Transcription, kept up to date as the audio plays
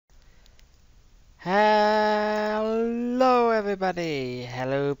Hello everybody,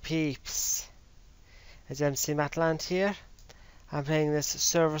 hello peeps. It's MC Matland here. I'm playing this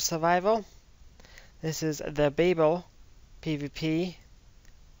server survival. This is the BabelPVP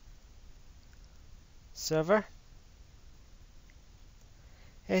server.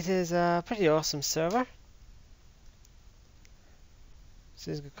 It is a pretty awesome server. So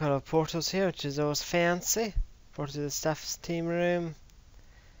there's a couple of portals here, which is always fancy. Portal to the staff's team room.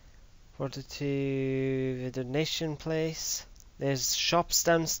 Portal to the donation place. There's shops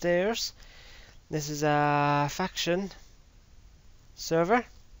downstairs. This is a faction server.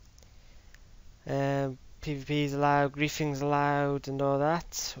 PvP is allowed, griefing's allowed, and all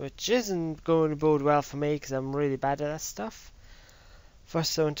that, which isn't going to bode well for me because I'm really bad at that stuff.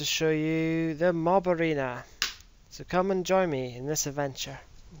 First, I want to show you the mob arena. So come and join me in this adventure.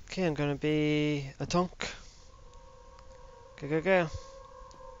 Okay, I'm going to be a tunk. Go, go, go.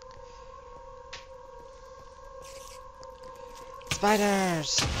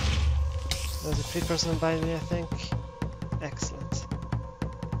 Spiders! There's a free person by me, I think. Excellent. So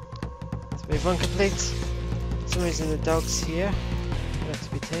we have one complete. For some reason the dog's here. They have to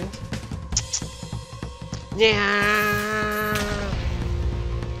be tamed. Yeah.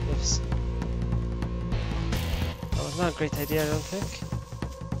 Oops. That was not a great idea, I don't think.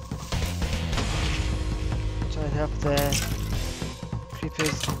 Try and help the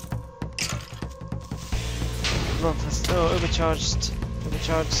creepers. Oh, overcharged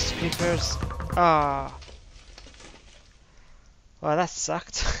creepers. Ah. Well, that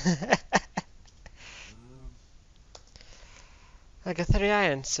sucked. I got 3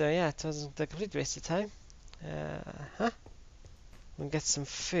 iron, so yeah, it wasn't a complete waste of time. We'll get some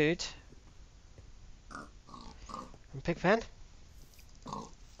food. And Pigpen.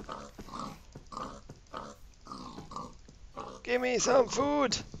 Give me some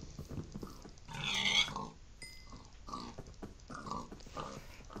food!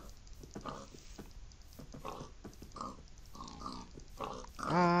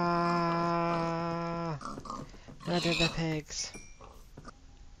 Murder the pigs.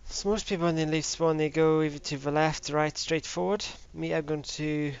 So most people when they leave spawn they go either to the left, right, straight forward. Me, I'm going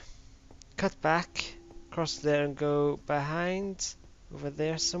to cut back, cross there and go behind, over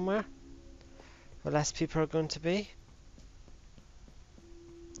there somewhere. Where less people are going to be.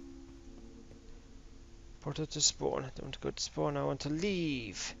 Portal to spawn. I don't want to go to spawn, I want to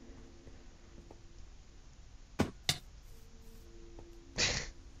leave.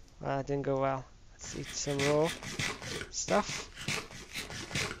 Well, that didn't go well. Let's eat some raw stuff.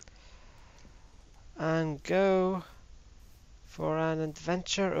 And go for an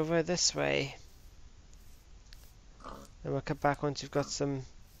adventure over this way. Then we'll cut back once you've got some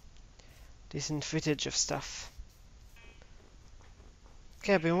decent footage of stuff.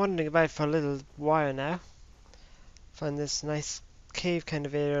 Okay, I've been wandering about for a little while now. Find this nice cave kind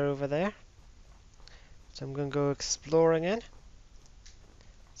of area over there. So I'm going to go exploring in.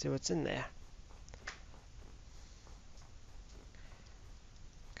 See what's in there.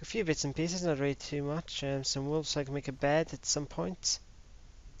 A few bits and pieces, not really too much. Some wool so I can make a bed at some point.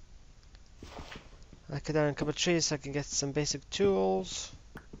 I cut down a couple of trees so I can get some basic tools.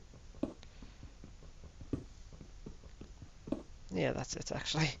 Yeah, that's it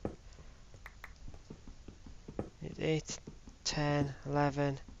actually. Need 8, 10,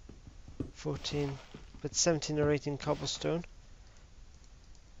 11, 14, but 17 or 18 cobblestone.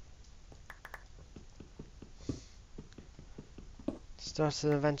 Start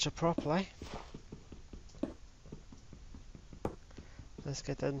an adventure properly. Let's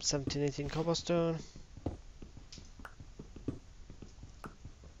get them 17, 18 cobblestone.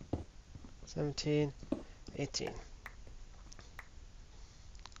 17, 18.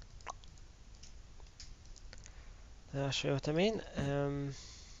 Then I'll show you what I mean.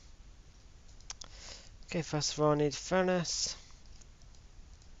 Okay, first of all I need furnace.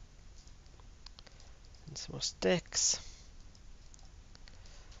 And some more sticks.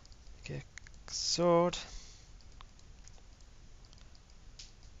 Okay, sword.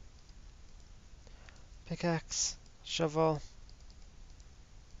 Pickaxe, shovel.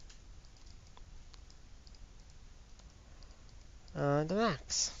 And an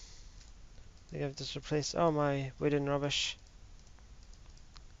axe. I think I've just replaced all my wooden rubbish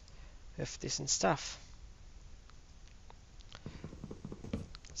with decent stuff.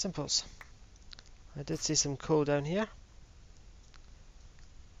 Simples. I did see some coal down here.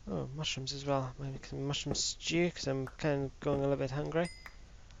 Oh, mushrooms as well. Maybe some mushroom stew because I'm kind of going a little bit hungry.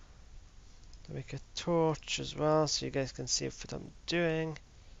 I'll make a torch as well so you guys can see what I'm doing.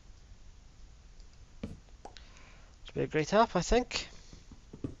 Should be a great help, I think.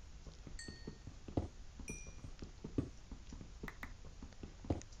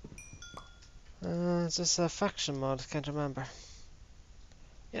 Is this a faction mod? Can't remember.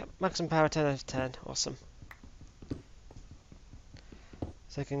 Yep, maximum power 10 out of 10. Awesome.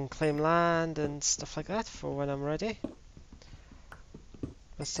 So I can claim land and stuff like that for when I'm ready.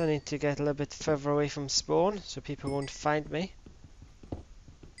 I still need to get a little bit further away from spawn so people won't find me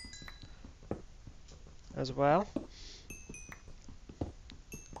as well.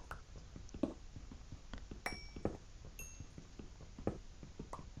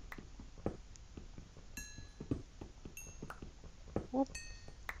 Whoop.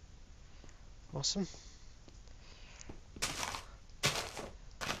 Awesome.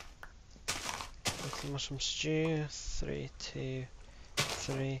 Mushroom stew. 3, 2,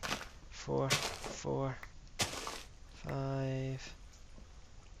 3, 4, 4, 5.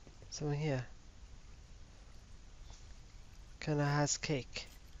 Someone here. Kinda has cake.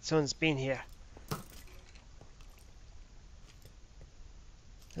 Someone's been here.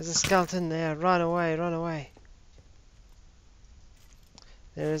 There's a skeleton there. Run away, run away.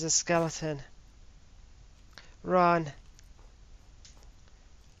 There is a skeleton. Run.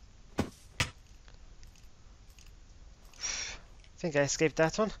 I think I escaped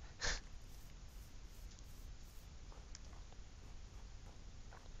that one.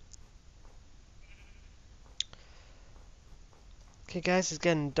 Okay guys, it's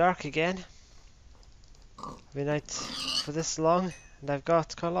getting dark again. I've been out for this long and I've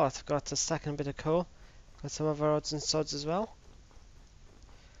got quite a lot. I've got a second bit of coal. Got some other odds and sods as well.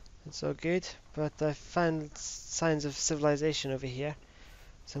 It's all good, but I found signs of civilization over here.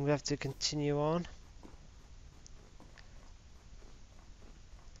 So I'm going to have to continue on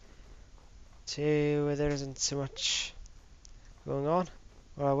to where there isn't so much going on,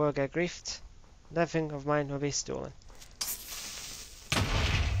 or I will get griefed. Nothing of mine will be stolen.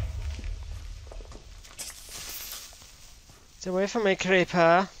 Get away from me,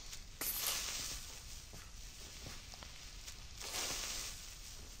 creeper!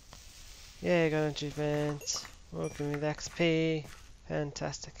 Yeah, got an achievement. Welcome with XP.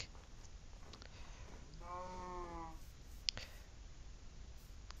 Fantastic.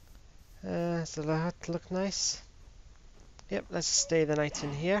 Does the hut look nice? Yep, let's stay the night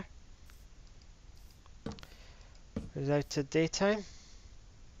in here. It's out to daytime.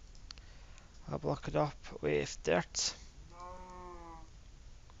 I'll block it up with dirt.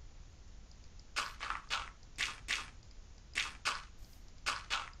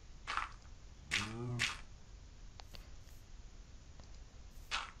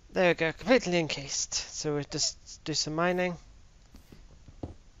 There we go, completely encased. So we'll just do some mining.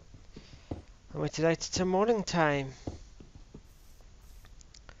 And wait it out till morning time.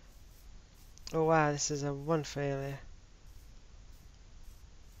 Oh wow, this is a one failure.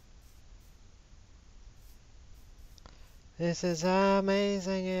 This is an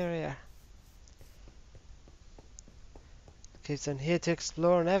amazing area. Keeps on here to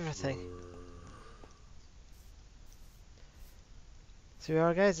explore and everything. So we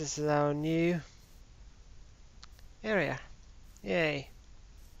are guys, this is our new area. Yay.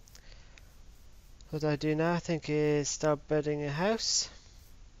 What I do now I think is start building a house.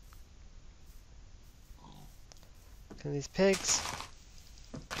 Look at these pigs.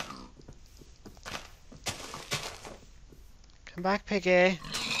 Come back, piggy.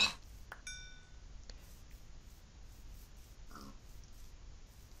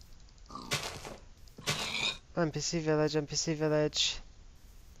 NPC village, NPC village.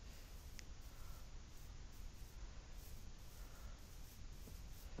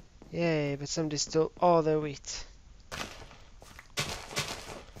 Yay, but somebody stole all their wheat.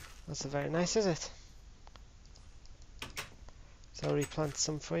 That's not very nice, is it? So I'll replant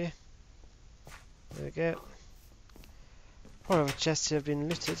some for you. There we go. Part of a chest here have been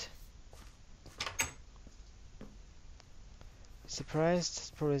looted.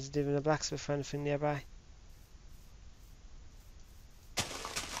 Surprised? Probably isn't even a blacksmith or anything nearby.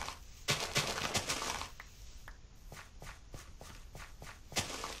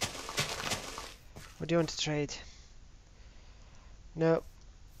 What do you want to trade? No.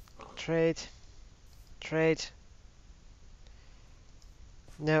 Trade. Trade.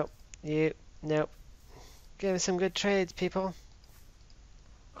 No. You. No. Give us some good trades, people.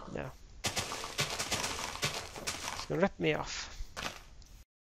 No. It's gonna rip me off.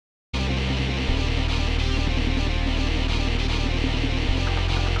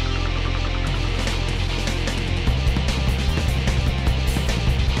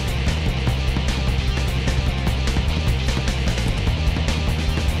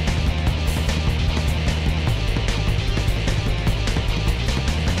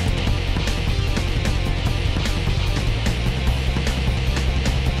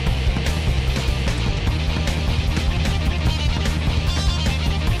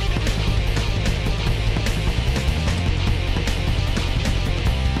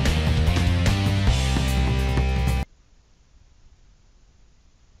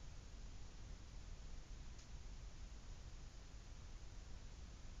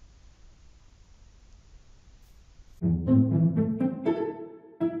 you.